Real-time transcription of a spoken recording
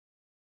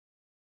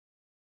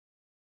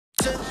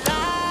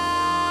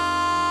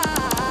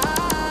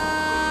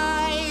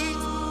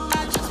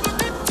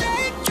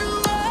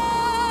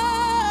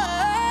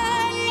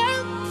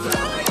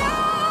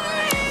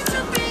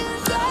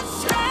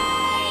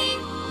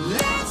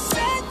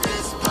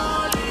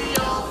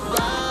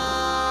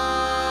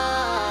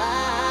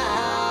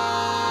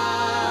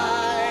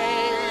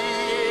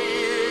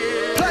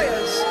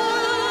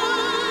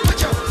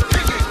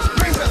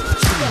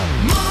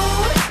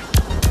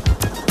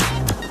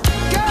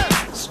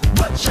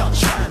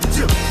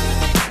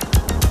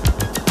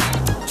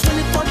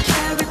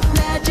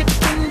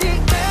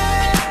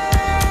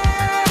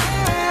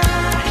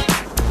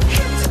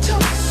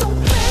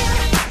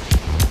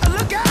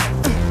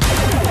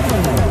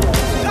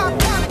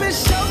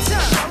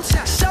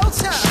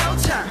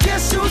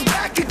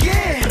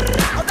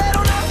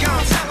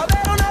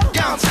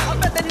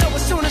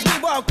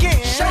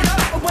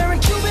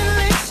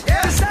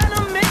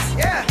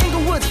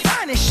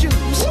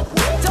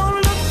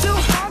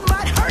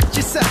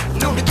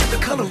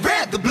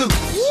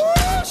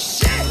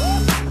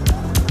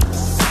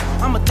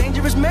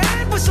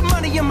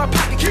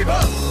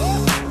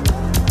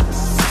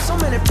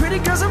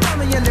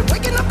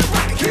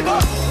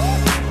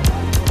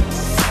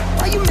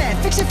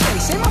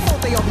face. Ain't my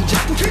fault they all be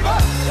jacking. Keep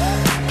up.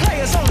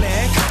 Players only.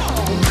 Come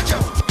on, put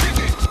your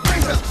pinky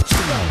rings up to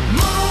the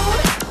moon.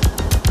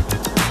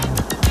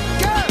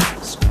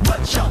 Girls, what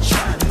y'all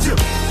trying to do?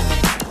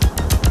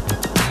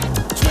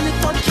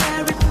 24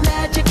 karat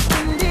magic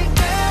in the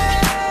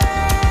air.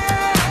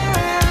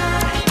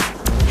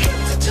 Head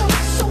to toe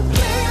so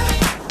clear.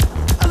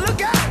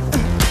 Look out.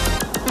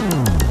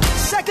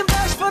 Second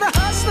verse for the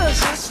hustlers.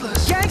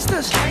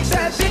 Gangsters.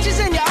 Bad bitches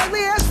and your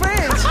ugly ass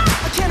friends.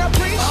 I cannot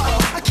preach.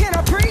 I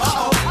cannot preach.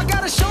 I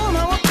gotta show them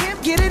how I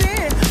can't get it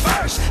in.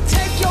 First,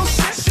 take your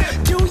sip.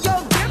 Do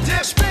your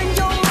dip. Spend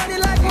your money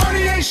like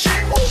money ain't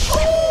shit. Ooh,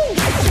 ooh.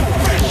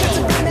 Get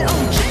to blame it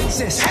on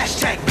Jesus.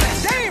 Hashtag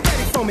blessed. They ain't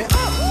ready for me.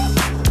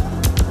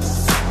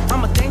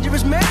 I'm a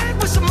dangerous man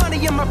with some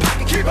money in my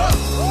pocket. Keep up.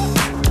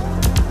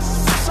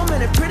 So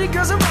many pretty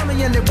girls around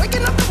me and they're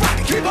waking up the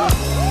rocket. Keep up.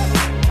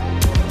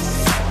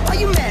 Why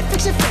you mad?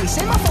 Fix your face.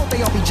 Ain't my fault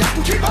they all be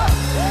jocking. Keep up.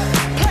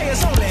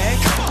 Players only.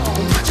 Come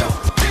on, put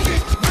your